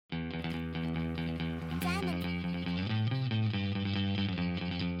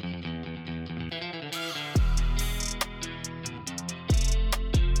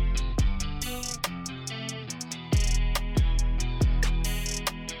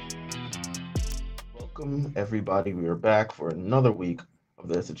Welcome, everybody. We are back for another week of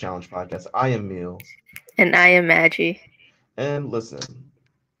the It's a Challenge podcast. I am Meals. And I am Maggie. And listen,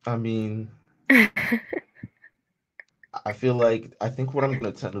 I mean, I feel like I think what I'm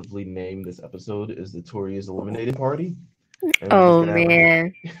going to tentatively name this episode is the Tories Eliminated Party. And we're just Oh going to have a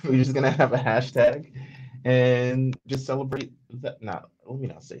man. we're just going to have a hashtag and just celebrate that. Not, let me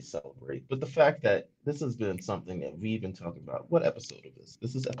not say celebrate, but the fact that this has been something that we've been talking about. What episode of this?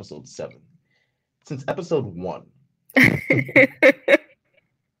 This is episode 7. Since episode 1.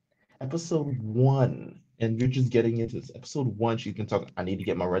 Episode 1, and you're just getting into this. Episode 1, she's been talking. I need to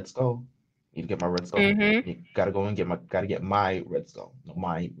get my Red Skull. Need to get my Red Skull. Mhm. You gotta go and get my Red Skull. No,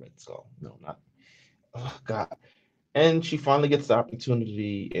 my Red Skull. No, not. Oh God. And she finally gets the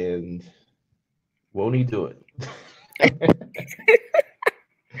opportunity, and won't he do it?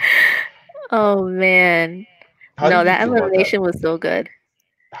 Oh man. How No, did you that feel about that? elimination was so good.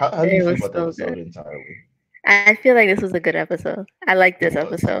 How did you It feel was about the so episode good. entirely? I feel like this was a good episode. I like It this was.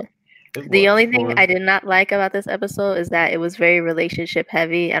 episode. It The was only thing for. I did not like about this episode is that it was very relationship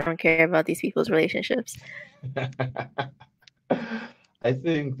heavy. I don't care about these people's relationships. I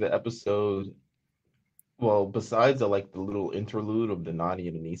think the episode. Well, besides the little interlude of the Nani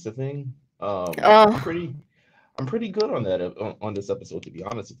and Anissa thing, I'm Oh, pretty good on that on this episode, to be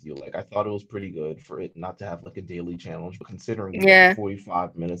honest with you. Like I thought it was pretty good for it not to have like a daily challenge, but considering we got yeah.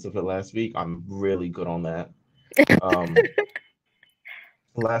 45 minutes of it last week, I'm really good on that. Um,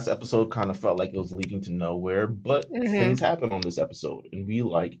 Last episode kind of felt like it was leading to nowhere, but Mhm. things happen on this episode, and we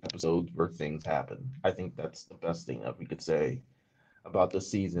like episodes where things happen. I think that's the best thing that we could say about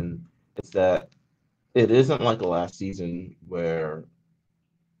this season. Is that it isn't like a last season where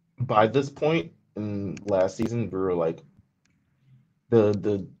by this point in last season we were like the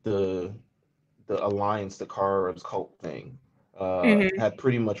the the the alliance, the Kara's cult thing, Mhm. had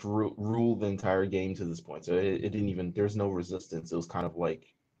pretty much ruled the entire game to this point. So it didn't even there's no resistance. It was kind of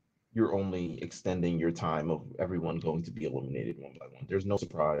like you're only extending your time of everyone going to be eliminated one by one. There's no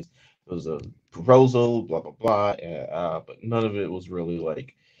surprise. It was a proposal, blah blah blah, but none of it was really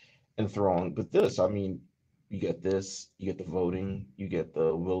like enthralling. But this, I mean, you get this, you get the voting, you get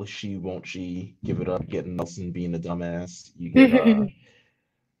the will she, won't she, give it up, getting Nelson being a dumbass, you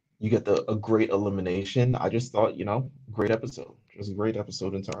get the a great elimination. I just thought, great episode. It was a great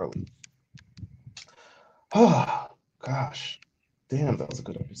episode entirely. Oh gosh. Damn, that was a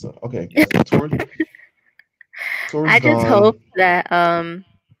good episode. Okay, so Tori's I just hope gone. that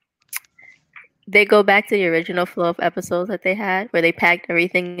they go back to the original flow of episodes that they had, where they packed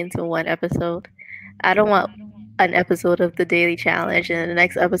everything into one episode. I don't want an episode of the Daily Challenge and the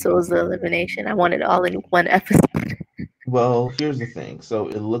next episode is the elimination. I want it all in one episode. Well, here's the thing. So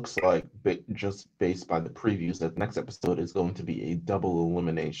it looks like, just based by the previews, that the next episode is going to be a double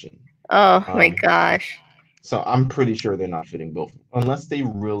elimination. Oh my Um, gosh. so I'm pretty sure they're not fitting both, unless they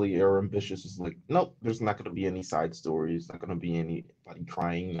really are ambitious. It's like, nope, there's not going to be any side stories, not going to be anybody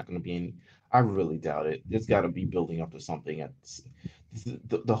crying, not going to be any. I really doubt it. It's got to be building up to something.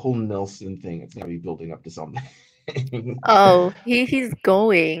 The whole Nelson thing. It's got to be building up to something. Oh, he's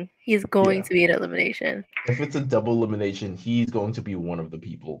going. He's going Yeah. to be an elimination. If it's a double elimination, he's going to be one of the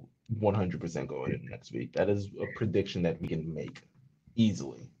people 100% going in next week. That is a prediction that we can make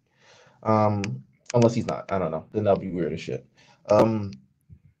easily. Um, Unless he's not. I don't know. Then that'll be weird as shit. Um,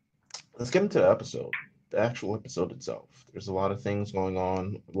 let's get into the episode, the actual episode itself. There's a lot of things going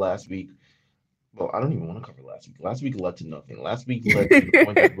on last week. Well, I don't even want to cover last week. Last week led to nothing. Last week led to the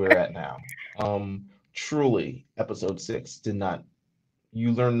point that we're at now. Truly, episode 6 did not.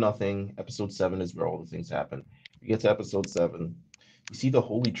 You learn nothing. Episode 7 is where all the things happen. You get to episode 7. You see the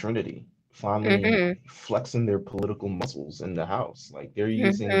Holy Trinity finally Mhm. flexing their political muscles in the House. Like they're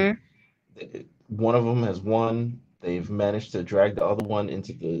using Mhm. one of them has won. They've managed to drag the other one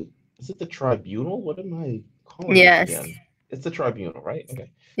into the. Is it the tribunal? What am I calling this Yes. again? It's the tribunal, right?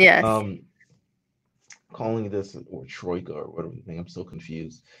 Okay. Yes. Um, Calling this or troika or whatever the thing. I'm so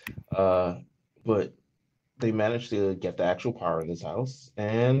confused. Uh, but they managed to get the actual power in this house,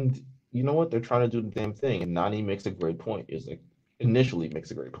 and you know what? They're trying to do the damn thing. And Nani makes a great point. Is like initially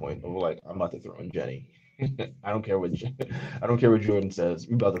makes a great point of like, I'm about to throw in Jenny. I don't care what I don't care what Jordan says.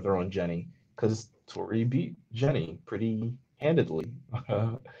 We're about to throw in Jenny because Tori beat Jenny pretty handedly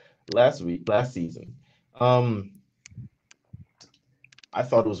last season. Um, I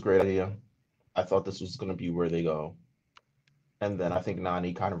thought it was a great idea. I thought this was going to be where they go. And then I think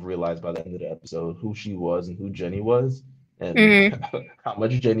Nani kind of realized by the end of the episode who she was and who Jenny was, and Mhm. how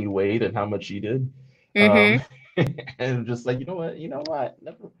much Jenny weighed and how much she did. Um, Mhm. and just like, you know what?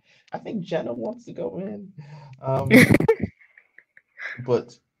 Never, I think Jenna wants to go in. Um,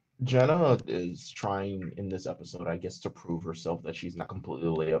 but Jenna is trying in this episode, I guess, to prove herself that she's not completely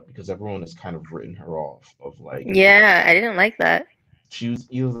laid up because everyone has kind of written her off of like Yeah, I didn't like that. he was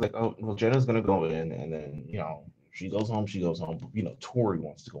like, oh well, Jenna's gonna go in, and then she goes home, she goes home. But, Tori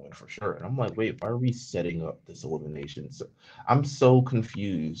wants to go in for sure, and I'm like, wait, why are we setting up this elimination? So I'm so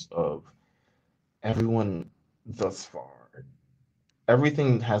confused of everyone thus far.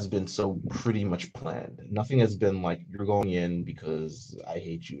 Everything has been so pretty much planned. Nothing has been like you're going in because I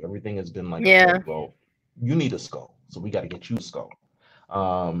hate you. Everything has been like, okay, Yeah. well, you need a skull, so we got to get you a skull.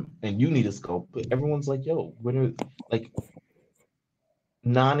 And you need a skull, but everyone's like, yo, when are like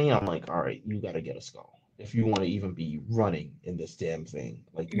Nani? I'm like, all right, you got to get a skull if you want to even be running in this damn thing.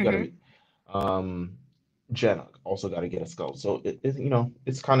 Like you got to Hmm. be. Um, Jenna also got to get a skull. So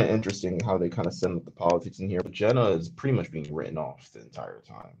it's kind of interesting how they kind of send up the politics in here. But Jenna is pretty much being written off the entire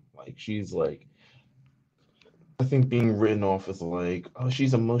time. Like she's like, I think being written off as like, oh,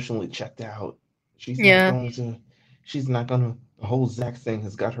 she's emotionally checked out. She's not Yeah. going to. She's not gonna. The whole Zach thing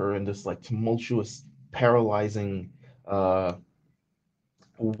has got her in this like tumultuous, paralyzing uh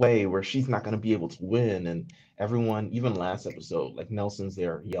way where she's not going to be able to win. And everyone, even last episode, like Nelson's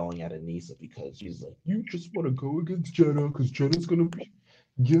there yelling at Anissa because she's like, you just want to go against Jenna because Jenna's going to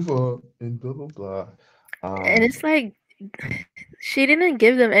give up and blah, blah, blah. And Um, it's like she didn't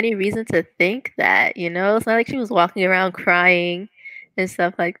give them any reason to think that, you know? It's not like she was walking around crying and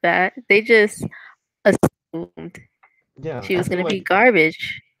stuff like that. They just assumed yeah, she I was feel gonna be like,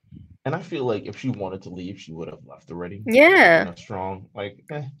 garbage. and I feel like if she wanted to leave, she would have left already. Like in Yeah. a strong, I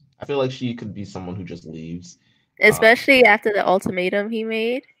feel like she could be someone who just leaves. Um, Especially after the ultimatum he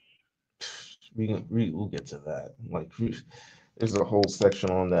made. we'll get to that. There's a whole section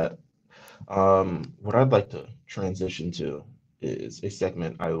on that. What I'd like to transition to is a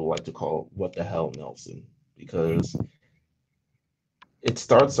segment I would like to call "What the Hell, Nelson," because it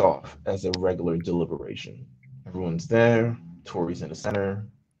starts off as a regular deliberation. Everyone's there. Tori's in the center.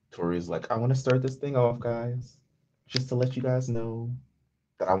 Tori's like, "I want to start this thing off, guys, just to let you guys know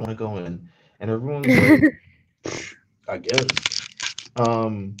that I want to go in," and everyone's like, "I guess."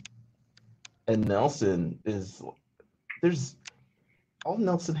 Um, and Nelson is there's all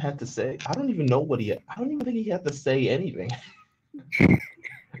Nelson had to say. I don't even know what he. I don't even think he had to say anything.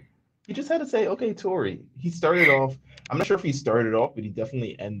 He just had to say, okay, Tori. He started off. I'm not sure if he started off, but he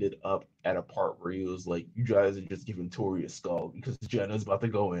definitely ended up at a part where he was like, "You guys are just giving Tori a skull because Jenna's about to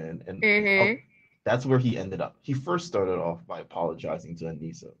go in," and oh, Mhm. that's where he ended up. He first started off by apologizing to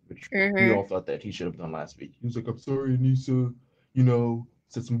Anissa, which we all Mhm. thought that he should have done last week. He was like, "I'm sorry, Anissa.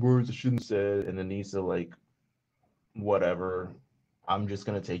 Said some words I shouldn't have said," and Anissa like, "Whatever. I'm just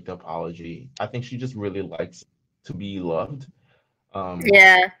gonna take the apology." I think she just really likes to be loved. Um,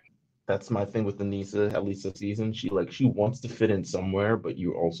 Yeah. that's my thing with Anissa, at least this season. She wants to fit in somewhere, but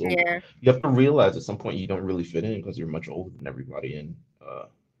Yeah. you have to realize at some point you don't really fit in because you're much older than everybody, and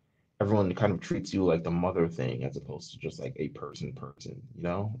everyone kind of treats you like the mother thing as opposed to just like a person.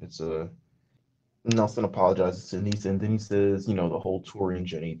 It's a Nelson apologizes to Anissa, and then he says, the whole Tori and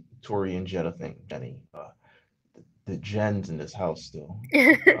Jenna thing. Jenny, the Jens in this house still.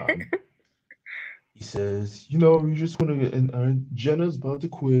 Um, He says, you just want to, and Jenna's about to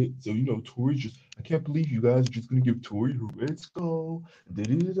quit. So, Tori I can't believe you guys are just going to give Tori her red skull. Da,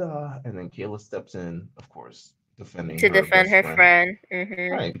 da, da, da. And then Kayla steps in, of course, defending To her defend best her friend. friend.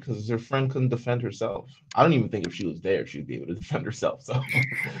 Mhm. Right, because her friend couldn't defend herself. I don't even think if she was there, she'd be able to defend herself. So,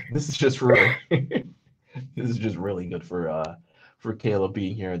 this is just really, this is just really good for Kayla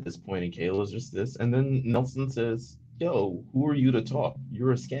being here at this point. And Kayla's just this. And then Nelson says, yo, who are you to talk?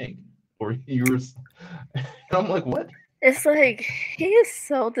 You're a skank. Or you're and I'm like, what? It's like he is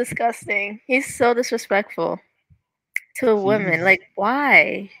so disgusting. He's so disrespectful to women. He's Like,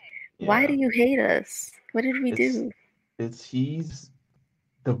 why? Why yeah. do you hate us? What did we It's do? he's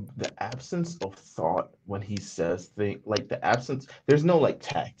the absence of thought when he says things like the absence. There's no like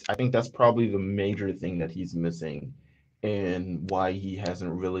tact. I think that's probably the major thing that he's missing, and why he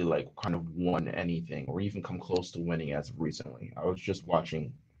hasn't really like kind of won anything or even come close to winning as of recently. I was just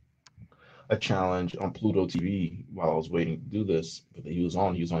watching a challenge on Pluto TV while I was waiting to do this. But he was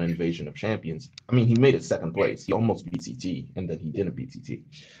on Invasion of Champions. I mean, he made it second place. He almost beat CT, and then he didn't beat CT.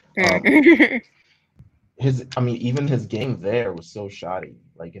 Um, Mm. I mean, even his game there was so shoddy.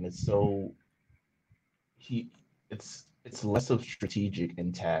 Like, and it's so he, it's less of strategic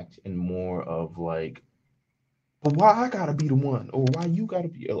and tact and more of like, but why I gotta be the one, or why you gotta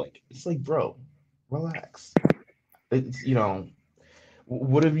be like, it's like, bro, relax. It's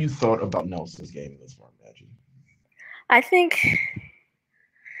what have you thought about Nelson's game this far, Maggie? I think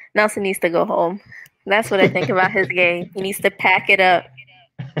Nelson needs to go home. That's what I think about his game. He needs to pack it up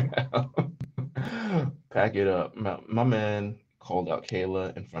Pack it up. My man called out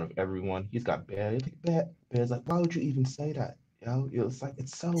Kayla in front of everyone. He's got Bear. He's like, Bear's like, why would you even say that? It's like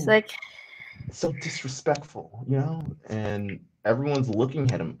It's like, it's so disrespectful, And everyone's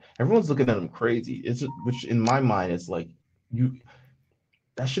looking at him. Everyone's looking at him crazy. Which in my mind is like you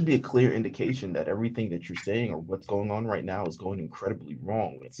that should be a clear indication that everything that you're saying or what's going on right now is going incredibly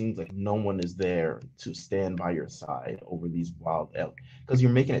wrong. It seems like no one is there to stand by your side over these wild because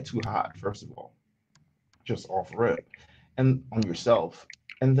you're making it too hot, first of all, just off rip, and on yourself.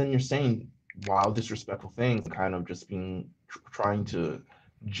 And then you're saying wild, disrespectful things, kind of just trying to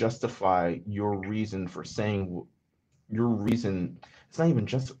justify your reason for saying your reason. It's not even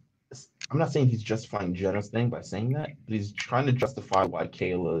just I'm not saying he's justifying Jenna's thing by saying that, but he's trying to justify why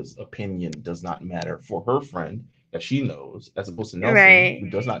Kayla's opinion does not matter for her friend that she knows, as opposed to Nelson, who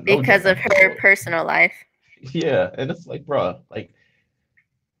does not know because Jenna. of her personal life. Yeah, and it's like, bruh, like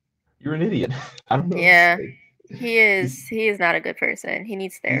you're an idiot. I don't know. Yeah, he is. He is not a good person. He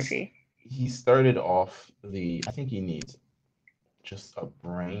needs therapy. He started off I think he needs just a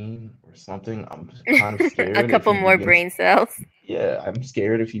brain or something. I'm kind of scared. A couple more brain cells. Yeah, I'm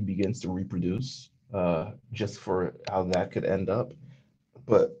scared if he begins to reproduce, just for how that could end up.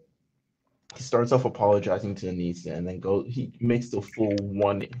 But he starts off apologizing to Anissa and then he makes the full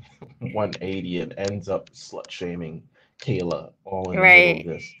 180 and ends up slut shaming Kayla all in the middle of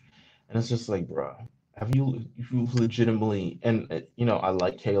this. And it's just like, bro, have you legitimately, and I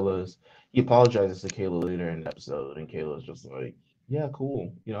like he apologizes to Kayla later in the episode, and Kayla's just like, yeah,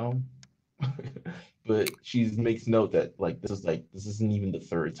 cool, but she makes note that this isn't even the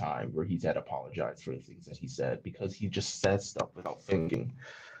third time where he's had to apologize for the things that he said, because he just says stuff without thinking.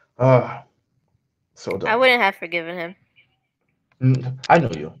 So dumb. I wouldn't have forgiven him. I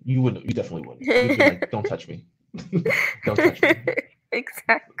know you. You wouldn't. You definitely wouldn't. You'd be like, don't touch me. Don't touch me.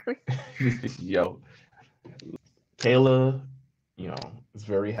 Exactly. Yo, Kayla, is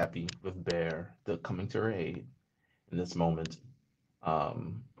very happy with Bear coming to her aid in this moment.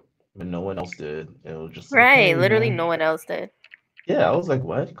 When no one else did. It was just right. Like, hey, literally, man. No one else did. Yeah, I was like,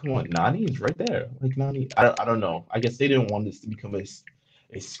 what? Come on, Nany is right there. Like Nany, I don't know. I guess they didn't want this to become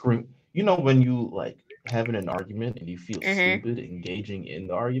a scream. When you like having an argument and you feel stupid engaging in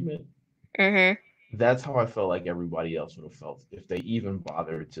the argument. That's how I felt like everybody else would have felt if they even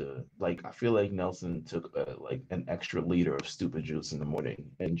bothered to, like, I feel like Nelson took like an extra liter of stupid juice in the morning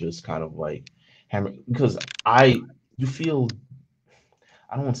and just kind of like hammer, because you feel,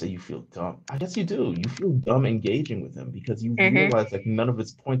 I don't want to say you feel dumb. I guess you do. You feel dumb engaging with him because you realize like none of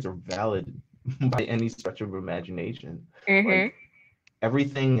his points are valid by any stretch of imagination. Like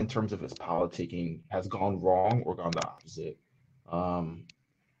everything in terms of his politicking has gone wrong or gone the opposite.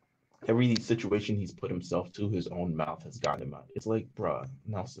 Every situation he's put himself to, his own mouth has gotten him out. It's like, bruh,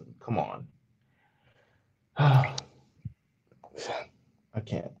 Nelson, come on. I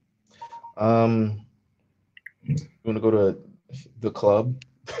can't. You want to go to the club?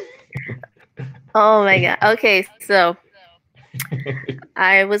 Oh my god. Okay, so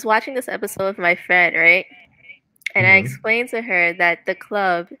I was watching this episode with my friend, right? And I explained to her that the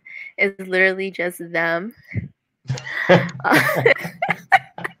club is literally just them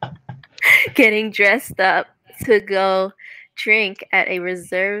getting dressed up to go drink at a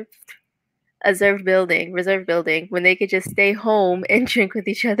reserve building when they could just stay home and drink with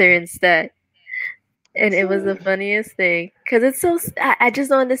each other instead. And it was the funniest thing because it's so. I just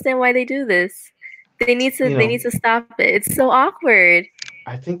don't understand why they do this. They need to stop it. It's so awkward.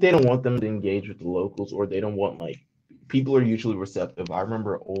 I think they don't want them to engage with the locals, or they don't want, like, people are usually receptive. I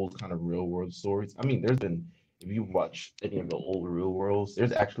remember old kind of real world stories. I mean, if you watch any of the old real worlds,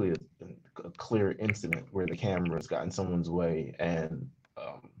 there's actually a clear incident where the cameras got in someone's way, and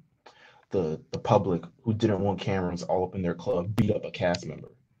the public who didn't want cameras all up in their club beat up a cast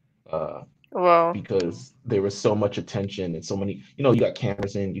member. Because there was so much attention and so many, you got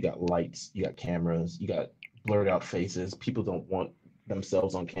cameras in, you got lights, you got cameras, you got blurred out faces. People don't want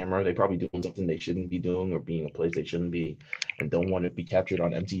themselves on camera. They're probably doing something they shouldn't be doing or being a place they shouldn't be and don't want to be captured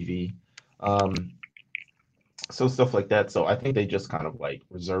on MTV. So stuff like that. So I think they just kind of like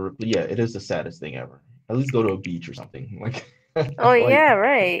reserve. Yeah, it is the saddest thing ever. At least go to a beach or something. Like. Oh yeah,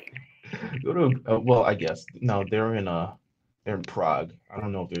 right. Go to well, I guess no, they're in Prague. I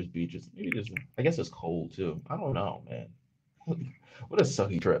don't know if there's beaches. Maybe I guess it's cold too. I don't know, man. What a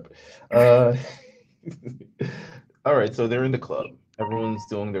sucky trip. All right, so they're in the club. Everyone's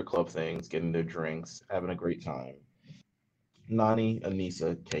doing their club things, getting their drinks, having a great time. Nany,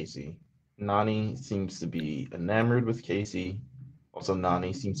 Anissa, Casey. Nany seems to be enamored with Casey. Also,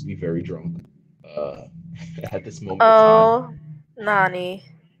 Nany seems to be very drunk at this moment of time. Nany.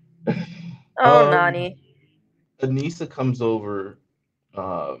 Oh, Um, Nani. Anissa comes over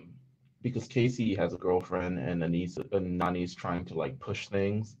um because Casey has a girlfriend and Anissa and Nani's trying to like push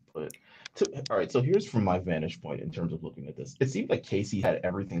things. But all right, so here's from my vantage point in terms of looking at this. It seemed like Casey had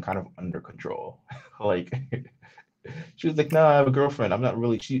everything kind of under control. Like she was like, "No, I have a girlfriend. I'm not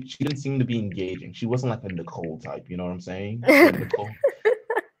really." She didn't seem to be engaging. She wasn't like a Nicole type. You know what I'm saying? Where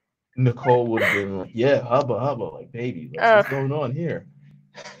Nicole would have been like, "Yeah, hubba hubba, like baby, what's Ugh. going on here?"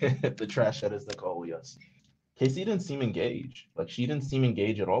 The trash head is Nicole, yes. Casey didn't seem engaged. Like she didn't seem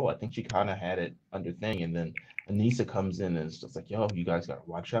engaged at all. I think she kind of had it under thing, and then Anissa comes in and it's just like, "Yo, you guys gotta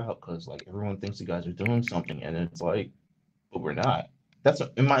watch out because like everyone thinks you guys are doing something," and it's like, "But we're not." That's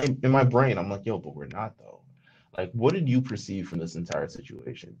in my brain. I'm like, "Yo, but we're not though." Like, what did you perceive from this entire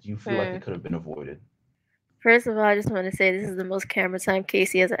situation? Do you feel like it Hmm. could have been avoided? First of all, I just want to say this is the most camera time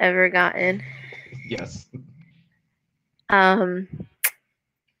Casey has ever gotten. Yes. Um,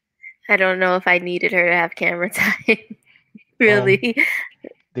 I don't know if I needed her to have camera time. Um. Really,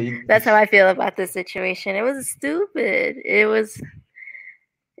 They. that's how I feel about this situation. It was stupid. It was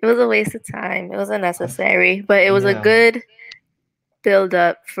a waste of time. It was unnecessary, but it was a Yeah. good build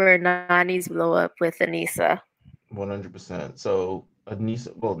up for Nani's blow up with Anissa. 100%. So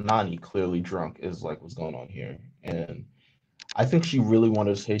Anissa, well, Nani clearly drunk is like what's going on here, and I think she really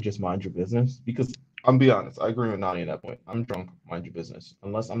wanted to say just mind your business because I'm be honest, I agree with Nani at that point. I'm drunk, mind your business.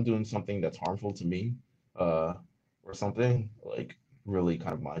 Unless I'm doing something that's harmful to me, uh, or something like really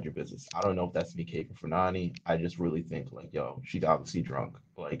kind of mind your business. I don't know if that's me caping for Nani. I just really think like, yo, she's obviously drunk,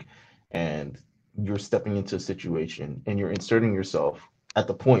 like, and you're stepping into a situation and you're inserting yourself at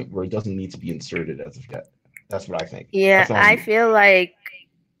the point where it doesn't need to be inserted as of yet. That's what I think. Yeah, That's on I me. feel like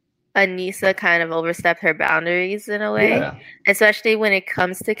Anissa kind of overstepped her boundaries in a way, Yeah, especially when it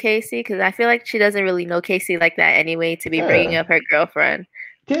comes to Casey, because I feel like she doesn't really know Casey like that anyway to be bringing yeah, up her girlfriend.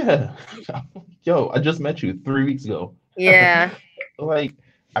 yeah. Yo, I just met you 3 weeks ago. Yeah. Like,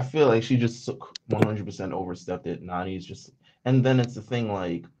 I feel like she just 100% overstepped it. Nani's just, and then it's the thing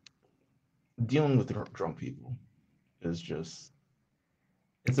like dealing with drunk people is just,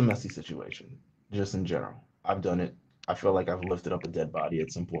 it's a messy situation, just in general. I've done it. I feel like I've lifted up a dead body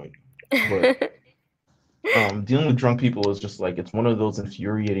at some point. But dealing with drunk people is just like, it's one of those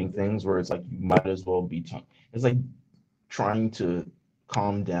infuriating things where it's like, you might as well be, it's like trying to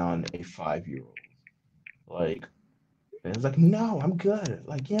calm down a 5-year-old. Like, and it's like, no, I'm good.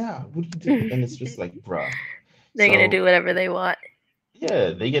 Like, yeah, what do you do? And it's just like, bruh. They're gonna So do whatever they want. yeah,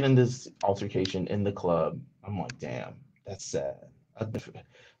 they get in this altercation in the club. I'm like, damn, that's sad.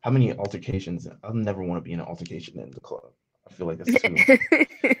 How many altercations? I'll never want to be in an altercation in the club. I feel like that's too.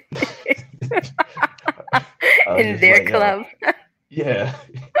 I was In just their like, yo, club. yeah,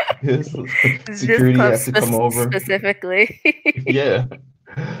 This security club has to come over. specifically. Yeah.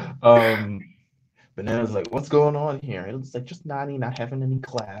 Um, Banana's like, what's going on here? And it's like, just Nani not having any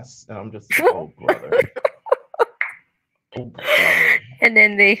class. And I'm just like, oh, brother. Oh, brother. And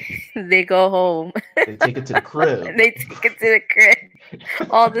then they go home. They take it to the crib. They take it to the crib.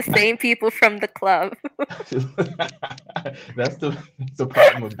 All the same people from the club. That's the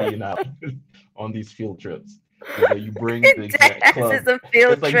problem with being out on these field trips is that you bring the exact Deadass club. is a It's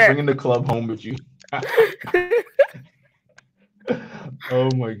field like trip. bringing the club home with you. Oh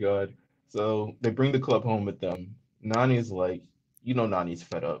my god. So they bring the club home with them. Nani's like, Nani's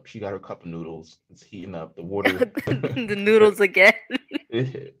fed up. She got her cup of noodles. It's heating up. The water, The noodles again.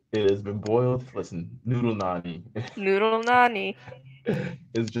 it has been boiled. Listen, noodle Nani. Noodle Nani.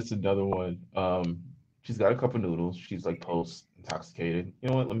 It's just another one. She's got a cup of noodles. She's like post intoxicated. You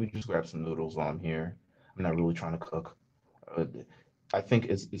know what? Let me just grab some noodles while I'm here. I'm not really trying to cook. Uh, I think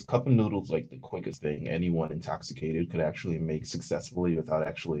is cup of noodles like the quickest thing anyone intoxicated could actually make successfully without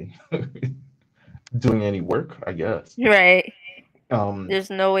actually doing any work, I guess. Right. Um, There's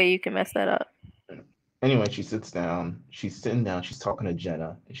no way you can mess that up. anyway, she sits down. She's sitting down. She's talking to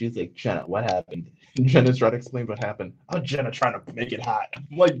Jenna, and she's like, "Jenna, what happened?" And Jenna's trying to explain what happened. Oh, Jenna trying to make it hot.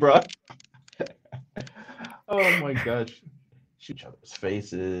 I'm like, bruh. Oh my gosh. Shoot each other's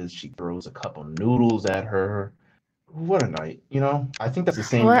faces. She throws a couple noodles at her. What a night, I think that's the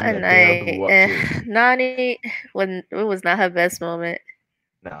same What thing a that Bear night. grew up to. Nani, when it was not her best moment.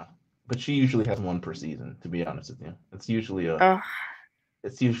 Nah, but she usually has one per season. To be honest with you, Oh,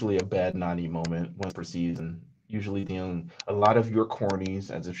 it's usually a bad Nani moment, one per season. Usually dealing a lot of your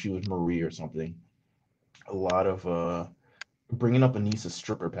cornies as if she was Marie or something. A lot of bringing up Anissa's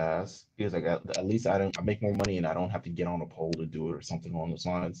stripper pass because like at least I make more money and I don't have to get on a pole to do it or something along those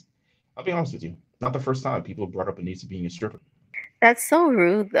lines. I'll be honest with you, not the first time people brought up Anissa being a stripper. that's so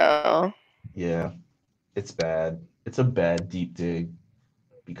rude though. Yeah, it's bad. It's a bad deep dig.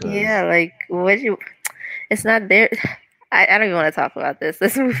 because Yeah, like what you it's not there. I don't even want to talk about this.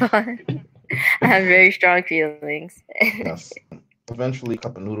 Let's move on. I have very strong feelings. yes, eventually, a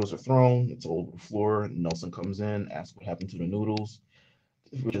cup of noodles are thrown. It's all over the floor. Nelson comes in, asks what happened to the noodles,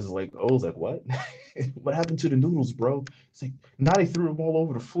 which is like, oh, I was like, what? What happened to the noodles, bro? It's like, now they threw them all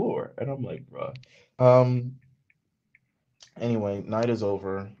over the floor, and I'm like, bro. Um. Anyway, night is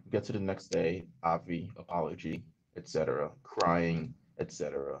over. Get to the next day. Avi, apology, etc. Crying,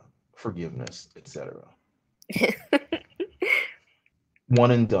 etc. Forgiveness, etc.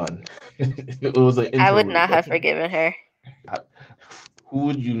 One and done. It was an I would interlude. not have That's forgiven her, I, who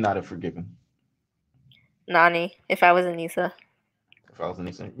would you not have forgiven? Nani, if I was Anissa. If I was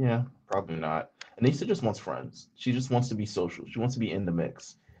Anissa, yeah, probably not. Anissa just wants friends. She just wants to be social. She wants to be in the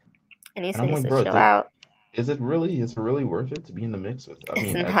mix. And Anissa I'm needs like, to bro, chill out. is it really worth it to be in the mix with? I It's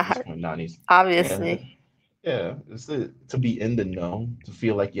mean, at this not, point, Nani's, yeah, obviously. yeah, to be in the know, to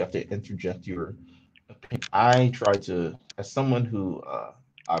feel like you have to interject your opinion. I try to, as someone who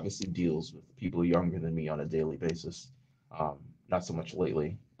obviously deals with people younger than me on a daily basis, um, not so much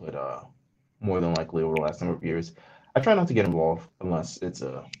lately, but more than likely over the last number of years, I try not to get involved unless it's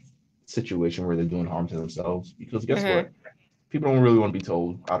a situation where they're doing harm to themselves. Because guess Hmm. what? People don't really want to be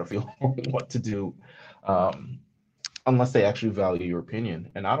told how to feel or what to do. Um, unless they actually value your opinion.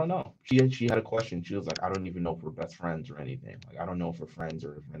 And I don't know. She had a question. She was like, I don't even know if we're best friends or anything. Like I don't know if we're friends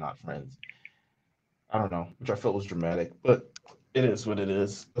or if we're not friends. I don't know, which I felt was dramatic, but it is what it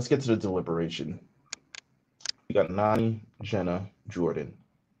is. Let's get to the deliberation. We got Nani, Jenna, Jordan.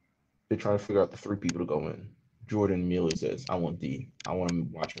 They try to figure out the three people to go in. Jordan immediately says, I want D. I want to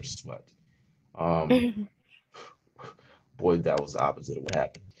watch her sweat. Um, boy, that was the opposite of what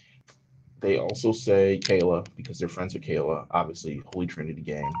happened. They also say Kayla because they're friends with Kayla. Obviously, Holy Trinity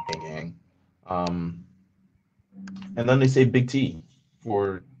gang. Um, and then they say Big T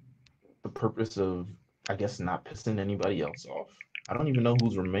for the purpose of, I guess, not pissing anybody else off. I don't even know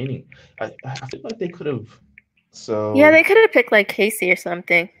who's remaining. I feel like they could have. Yeah, So they could have picked like Casey or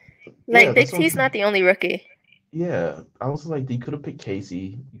something. yeah, Like Big that's what I'm T's not saying. the only rookie. Yeah, I was like, you could have picked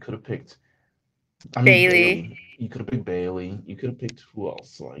Casey. You could have picked. I mean Bailey. Bailey. You could have picked Bailey. You could have picked who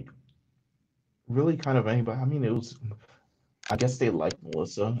else? Like really, kind of anybody. I mean, it was. I guess they like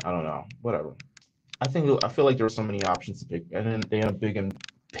Melissa. I don't know. Whatever. I feel like there were so many options to pick, and then they end up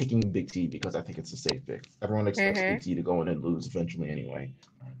picking Big T because I think it's a safe pick. Everyone expects Big Hmm. T to go in and lose eventually anyway.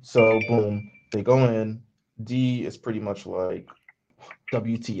 So boom, they go in. D is pretty much like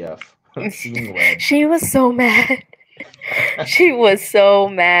WTF, seeing red. She was so mad. She was so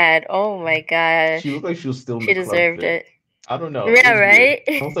mad. Oh my She gosh. looked like she was still in She the club deserved fit. it. I don't know. It Yeah, was weird.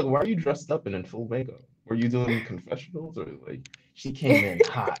 right? I was like, why are you dressed up and in full makeup? Were you doing confessionals or like? She came in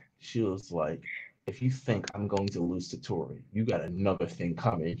hot. She was like, if you think I'm going to lose to Tori, you got another thing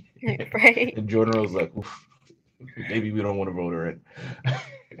coming. Right? And Jordan was like, oof, maybe we don't want to vote her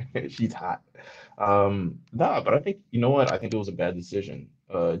in. She's hot. Nah, but I think you know what? I think it was a bad decision.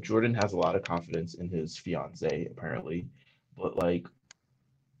 Jordan has a lot of confidence in his fiance, apparently, but like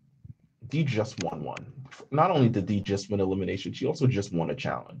D just won one. Not only did D just win elimination, she also just won a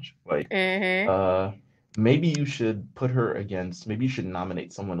challenge. Like, Hmm. uh, maybe you should put her against. Maybe you should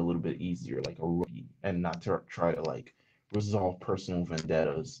nominate someone a little bit easier, like a rookie, and not to try to like resolve personal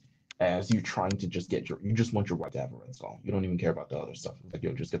vendettas as you trying to just get your. You just want your wife to have a red skull. You don't even care about the other stuff. Like,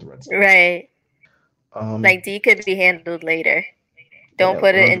 yo, just get the red skull. Right. Um, Like D could be handled later. Don't yeah,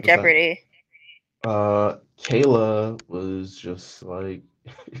 put it in 100%. jeopardy. Kayla was just like,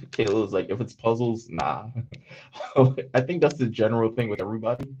 Kayla was like, if it's puzzles, nah. I think that's the general thing with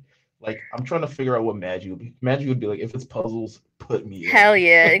everybody. Like, I'm trying to figure out what Maggie would be. Maggie would be like, if it's puzzles, put me Hell in.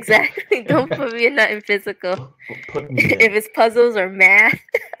 yeah, exactly. Don't put me in nothing physical. Put me If in. it's puzzles or math,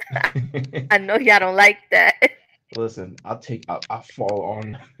 I know y'all don't like that. Listen, I fall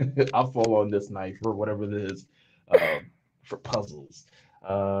on, I fall on this knife or whatever it is, uh, for puzzles.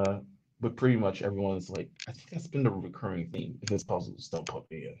 Uh, but pretty much everyone's like, I think that's been the recurring theme. If it's puzzles, don't put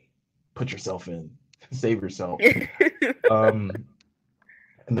me in. Put yourself in. Save yourself. Um,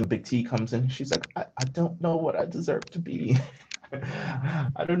 and then Big T comes in. She's like, I don't know what I deserve to be.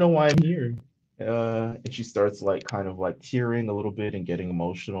 I don't know why I'm here. And she starts like kind of like tearing a little bit and getting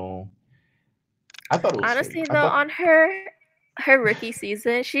emotional. I thought it was fake. Honestly, I though, thought, on her rookie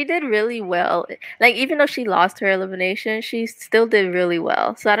season, she did really well. Like even though she lost her elimination, she still did really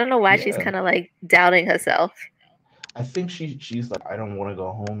well. So I don't know why she's yeah, kind of like doubting herself. I think she's like, I don't want to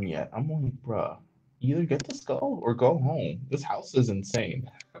go home yet. I'm like, bruh, either get this go or go home. This house is insane.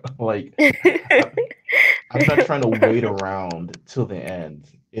 Like, I, I'm not trying to wait around till the end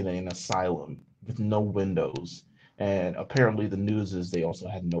in an asylum with no windows And apparently, the news is they also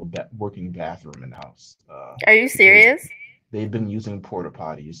had no working bathroom in the house. Are you They serious? they've been using porta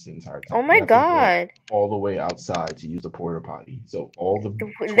potties the entire Oh time. They my have to go god. all the way outside to use a porta potty. So all the They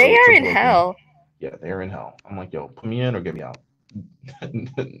toilets are are in broken. hell. Yeah, they're in hell. I'm like, yo, put me in or get me out.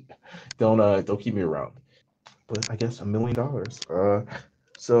 Don't keep me around. But I guess $1 million.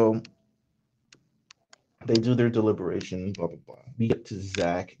 So they do their deliberation, blah blah blah. We get to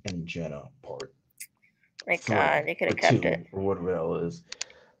Zach and Jenna part My god, 3 they could or have kept it. 2 or whatever the hell it is.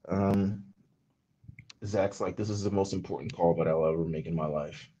 Um, Zach's like, this is the most important call that I'll ever make in my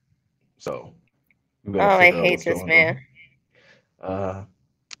life. So we Oh, gotta I figure out hate what's this going man. on.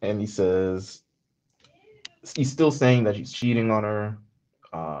 And he says he's still saying that he's cheating on her.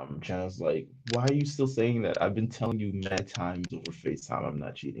 Jenna's like, why are you still saying that? I've been telling you many times over FaceTime I'm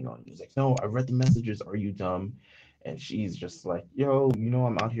not cheating on you. He's like, no, I read the messages. Are you dumb? And she's just like, yo,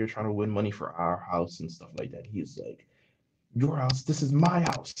 I'm out here trying to win money for our house and stuff like that. He's like, your house, this is my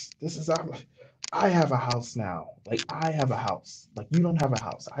house. This is our I have a house now. Like I have a house. Like you don't have a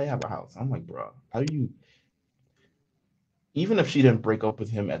house. I have a house. I'm like, bro, how do you even if she didn't break up with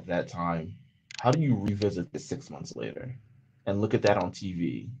him at that time, how do you revisit this 6 months later and look at that on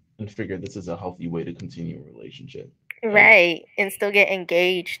TV and figure this is a healthy way to continue a relationship? Like, Right. And still get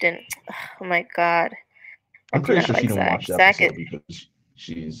engaged and oh my god. I I'm do pretty not sure she like didn't Zach. watch the Zach is episode because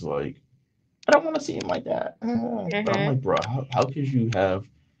she's like, I don't want to see him like that. But I'm mm-hmm. like, bro, how could you have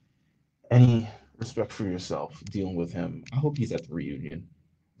any respect for yourself dealing with him? I hope he's at the reunion,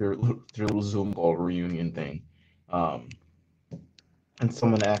 their little Zoom call reunion thing. Um, and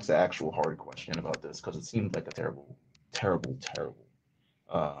someone asks an actual hard question about this because it seems like a terrible, terrible, terrible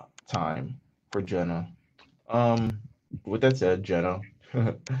time for Jenna. Um, with that said, Jenna,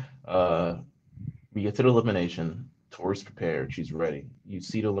 uh, we get to the elimination. Tori's prepared. She's ready. You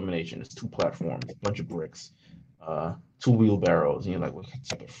see the elimination. It's 2 platforms, a bunch of bricks, 2 wheelbarrows, and you're like, what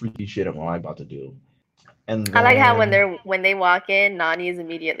type of freaky shit am I about to do? And I like how then, when they walk in, Nani is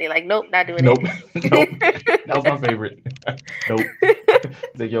immediately like, nope, not doing nope, nope. it. That was my favorite. Nope.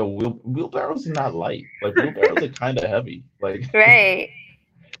 It's like, yo, wheelbarrows are not light. Like wheelbarrows are kind of heavy. Like, Right.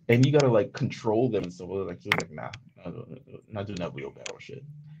 and you gotta like control them and stuff. Like, she was like, nah, not doing that wheelbarrow shit.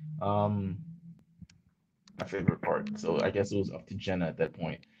 Um, my favorite part. So I guess it was up to Jenna at that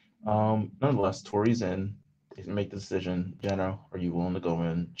point. Nonetheless, Tori's in. They make the decision. Jenna, are you willing to go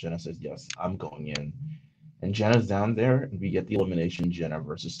in? Jenna says, yes, I'm going in. And Jenna's down there, and we get the elimination Jenna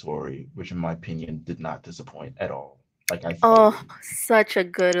versus Tori, which in my opinion did not disappoint at all. Like I thought it Oh, would. such a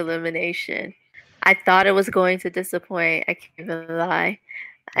good elimination. I thought it was going to disappoint. I can't even lie.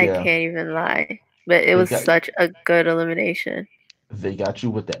 I Yeah, can't even lie. But it they was got such a good elimination. they got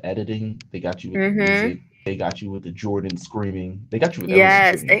you with the editing. They got you with the Mm-hmm. music. They got you with the Jordan screaming. They got you with everything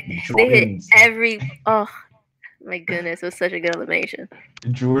Yes, screaming. they hit Jordan's every. Oh my goodness, it was such a good elimination.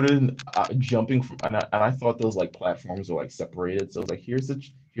 Jordan jumping from, and I thought those like platforms were like separated. So it's like here's the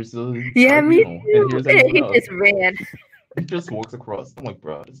Yeah, me tribunal, and too. here's everyone He else. just ran He just walks across. I'm like,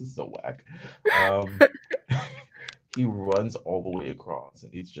 bro, this is so whack. Um, he runs all the way across,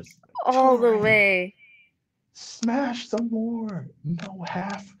 and he's just like, all the Tori, way. smash some more.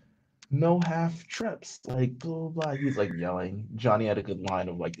 No half trips. Like blah blah blah. He's like yelling. Johnny had a good line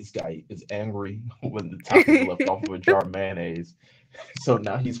of like, this guy is angry when the top is left off of a jar of mayonnaise. So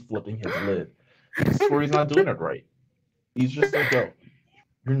now he's flipping his lid because Tori's not doing it right. He's just like, yo,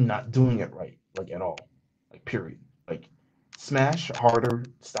 you're not doing it right, like at all, like period. Like smash harder.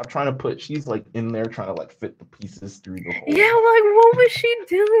 Stop trying to put. She's like in there trying to like fit the pieces through the hole. Yeah, like what was she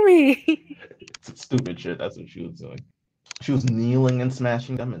doing? Some stupid shit. That's what she was doing. She was kneeling and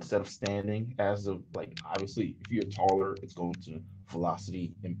smashing them instead of standing. As of like, obviously, if you're taller, it's going to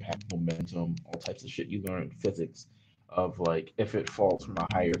velocity, impact, momentum, all types of shit you learn in physics. Of like, if it falls from a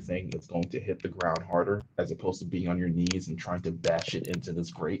higher thing, it's going to hit the ground harder, as opposed to being on your knees and trying to bash it into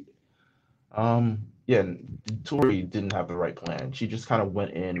this grate. Yeah, Tori didn't have the right plan. She just kind of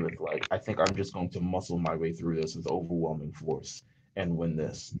went in with like, I think I'm just going to muscle my way through this with overwhelming force and win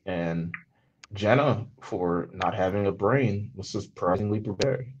this. And Jenna, for not having a brain, was surprisingly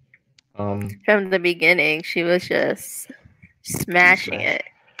prepared. From the beginning, she was just She smashing smashed, it.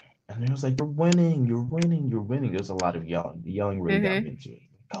 and it was like, "You're winning, you're winning, you're winning." There's a lot of yelling. The yelling really got Mhm. me into it.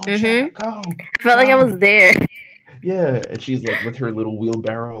 Go, Mhm. Jenna, go, I felt like I was go. there. Yeah, and she's like with her little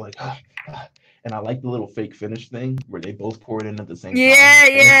wheelbarrow, like, ah. And I like the little fake finish thing where they both pour it in at the same time, Yeah,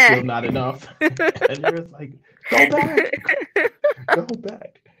 and it's yeah. still not enough. And you're just like, go back, go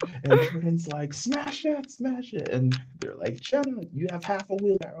back. And Jordan's like, smash it. And they're like, Jenna, you have half a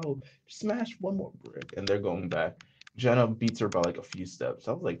wheelbarrow. Smash one more brick. And they're going back. Jenna beats her by like a few steps.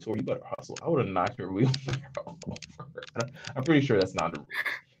 I was like, Tori, you better hustle. I would have knocked her wheelbarrow over. I'm pretty sure that's not the rules.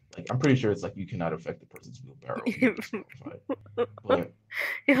 Like, I'm pretty sure it's like you cannot affect the person's wheelbarrow when they're disqualified. But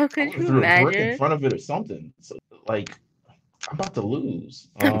Yo, I could would have you threw a brick in imagine? front of it or something. So, like, I'm about to lose.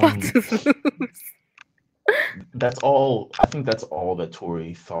 I'm about to lose. That's all. I think that's all that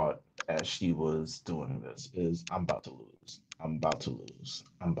Tori thought as she was doing this is I'm about to lose. I'm about to lose.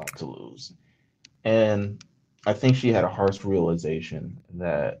 I'm about to lose. And I think she had a harsh realization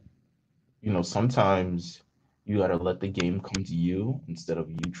that, sometimes you got to let the game come to you instead of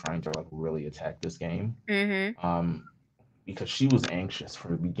you trying to like really attack this game. Mhm. Um, because she was anxious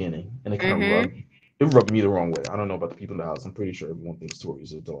from the beginning, and Mhm. it rubbed me the wrong way. I don't know about the people in the house. I'm pretty sure everyone thinks Tori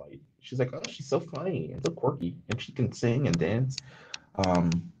is a delight. She's like, oh, she's so funny and so quirky, and she can sing and dance. Um,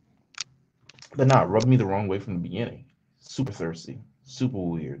 but not rubbed me the wrong way from the beginning. Super thirsty, super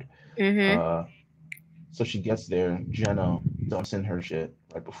weird. Mhm. Uh, so she gets there. Jenna dumps in her shit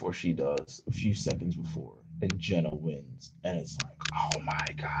right before she does, a few seconds before, and Jenna wins. And it's like, oh my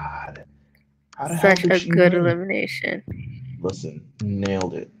god, how the hell Such did a she good win? elimination. Listen,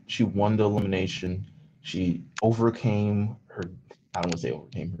 nailed it. She won the elimination. She overcame her. I don't want to say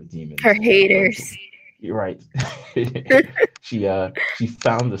overcame her Her demons, but haters. you're right. She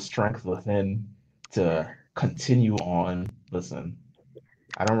found the strength within to continue on. Listen,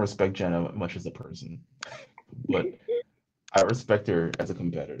 I don't respect Jenna much as a person, but I respect her as a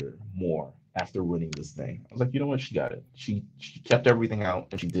competitor more after winning this thing. I was like, you know what? She got it. She kept everything out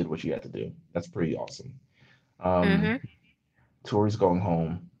and she did what she had to do. That's pretty awesome. Um, Mhm. Tori's going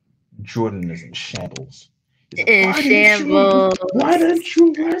home. Jordan is in shambles. He's like, In shambles. why didn't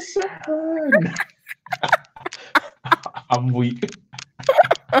you listen? I'm weak.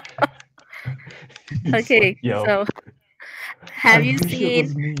 He's like, Okay, yo, so I have you wish it seen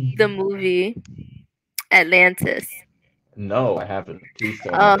was me. the movie Atlantis? No, I haven't. Please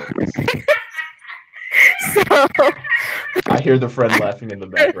tell me Oh, about this. so I hear the friend laughing in the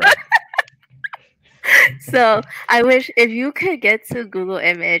background. so I wish if you could get to Google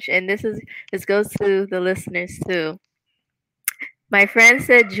Image, and this goes to the listeners too. My friend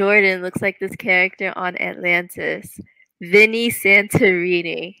said Jordan looks like this character on Atlantis, Vinny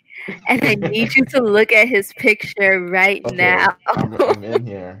Santorini, and I need you to look at his picture right Okay, now. I'm in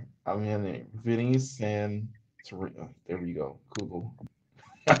here. I'm in there. Vinny San. There we go. Google.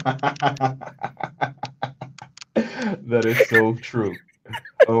 That is so true.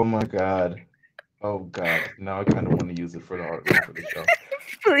 Oh my god. Oh god. Now I kind of want to use it for the artwork for the show.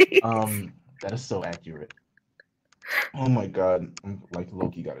 Please. That is so accurate. Oh my god. I'm like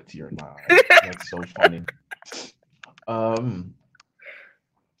Loki got a tear in my eye. That's so funny. Um,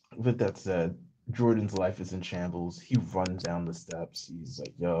 with that said, Jordan's life is in shambles. He runs down the steps. He's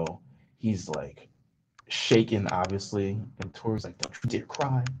like, yo, he's like shaken, obviously. And Tori's like, don't you dare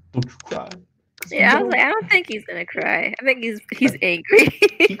cry. Don't you cry. Because you Yeah, I was know, like, I don't think he's gonna cry. I think he's angry.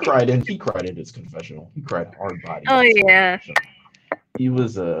 he cried in his confessional. He cried hard body Oh in his yeah. confessional.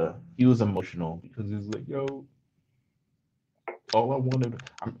 He was emotional because he was like, yo, all I wanted.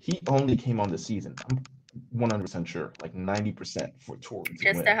 He only came on this season. I'm 100% sure, like 90% for Tori to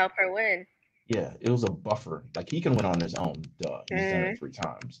Just to win. help her win. Yeah, it was a buffer. Like he can win on his own. Duh, he's done it Mhm. 3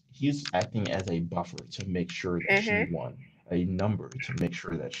 times. He's acting as a buffer to make sure that she Mhm. won, a number to make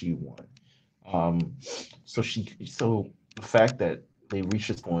sure that she won. Um, so the fact that they reached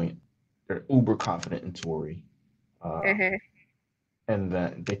this point, they're uber confident in Tori, uh, Mhm. and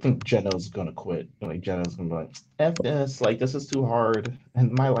that they think Jenna's gonna quit. Like Jenna's gonna be like, "F this, like this is too hard,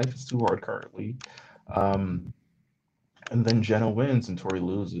 and my life is too hard currently." Um, and then Jenna wins and Tori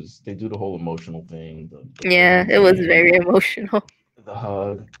loses. They do the whole emotional thing, the Yeah, wedding it was thing, very emotional. the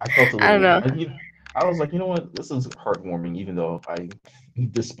hug. I felt a I don't little. know. I was like, you know what? This is heartwarming, even though I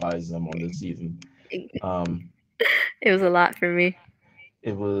despise them on this season. Um, It was a lot for me.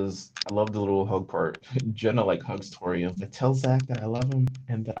 it was. I love the little hug part. Jenna like hugs Tori and like, tell Zach that I love him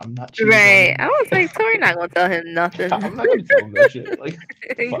and that I'm not cheating on Right. him. I was like, Tori not gonna tell him nothing. I'm not gonna tell him that shit. Like,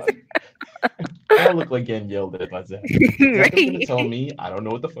 what the fuck? I look like getting yelled at by Zach. Zach is gonna Right. tell me I don't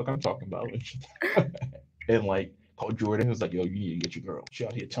know what the fuck I'm talking about, and like called Jordan. He was like, "Yo, you need to get your girl. She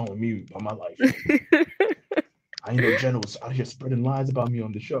out here telling me about my life. I know Jenna was out here spreading lies about me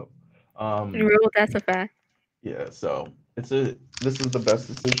on the show." Um, Real, that's a fact. yeah, so this is the best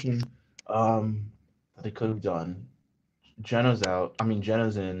decision that they could have done. Jenna's out. I mean,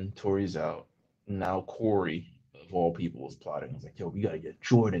 Jenna's in. Tori's out. Now Corey, of all people, is plotting. I was like, yo, we gotta get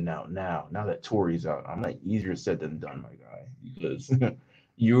Jordan out now. Now that Tori's out, I'm like, easier said than done, my guy, because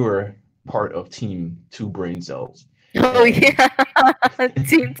you're part of Team Two Brain Cells, Oh and yeah.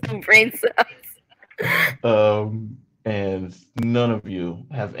 Team Two brain cells. And none of you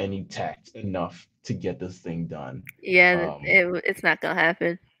have any tact enough to get this thing done. Yeah, Um, it's not gonna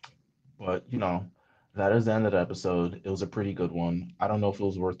happen. but that is the end of the episode. It was a pretty good one. I don't know if it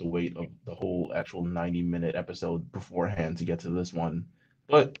was worth the wait of the whole actual 90-minute episode beforehand to get to this one,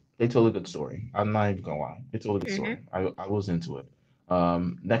 but they told a good story. I'm not even gonna lie. They told a good Hmm. story. I was into it.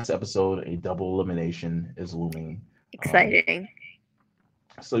 Next episode, a double elimination is looming. Um, Exciting.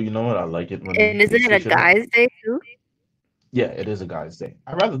 so you know what? I like it when And they isn't it a switch it up. guy's day too? Yeah, it is a guy's day.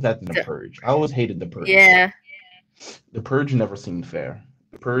 I'd rather that than the So, Purge. I always hated the Purge. yeah, The Purge never seemed fair.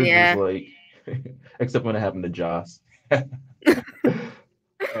 The Purge was yeah, like, except when it happened to Joss,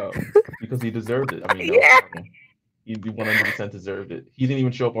 because he deserved it. I mean, that was yeah. terrible. He 100% deserved it. He didn't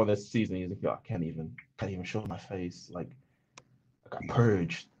even show up on this season. He's like, "Yo, I can't even show my face. Like, I got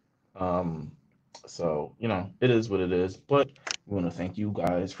purged." Um, so it is what it is. But we want to thank you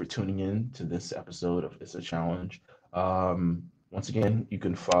guys for tuning in to this episode of It's a Challenge. Once again, you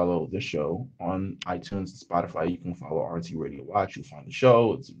can follow the show on iTunes and Spotify. You can follow RT Radio Watch. You'll find the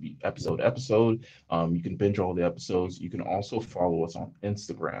show. It's episode to episode. You can binge all the episodes. You can also follow us on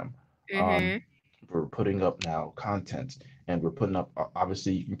Instagram. Um, Mhm. we're putting up now content, and we're putting up.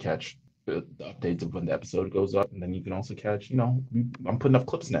 Obviously, you can catch the updates of when the episode goes up, and then you can also catch. I'm putting up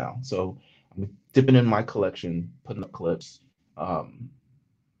clips now, so I'm dipping in my collection, putting up clips. Um,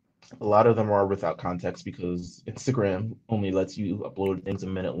 a lot of them are without context because Instagram only lets you upload things a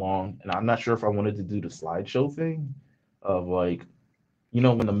minute long, and I'm not sure if I wanted to do the slideshow thing of like,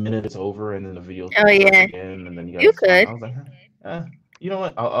 when the minute is over and then the video Oh starts yeah, again, and then you gotta you start. could. I was like, you know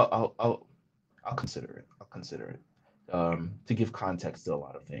what? I'll consider it. I'll consider it. To give context to a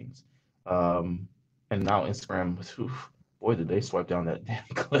lot of things. Um, and now Instagram, boy, did they swipe down that damn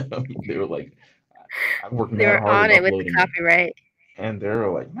clip. They were like, I worked They mad were hard on at it with the uploading it, copyright. and they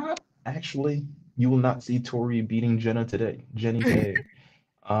were like, not actually. You will not see Tori beating Jenny today.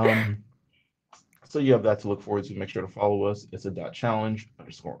 Um, so you have that to look forward to. Make sure to follow us. It's a challenge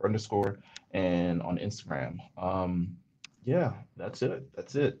 __ and on Instagram. Yeah, that's it.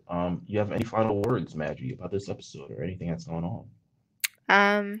 That's it. You have any final words, Maggie, about this episode or anything that's going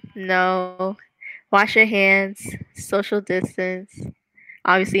on? No. Wash your hands. Social distance.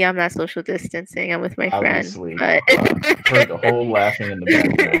 Obviously, I'm not social distancing. I'm with my friend, Obviously, but heard the whole laughing in the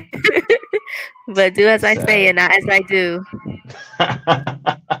background. but do as I say and Sad. not as I do.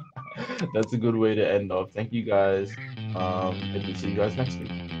 That's a good way to end off. Thank you guys. And we'll see you guys next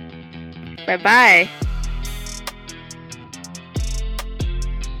week. Bye bye.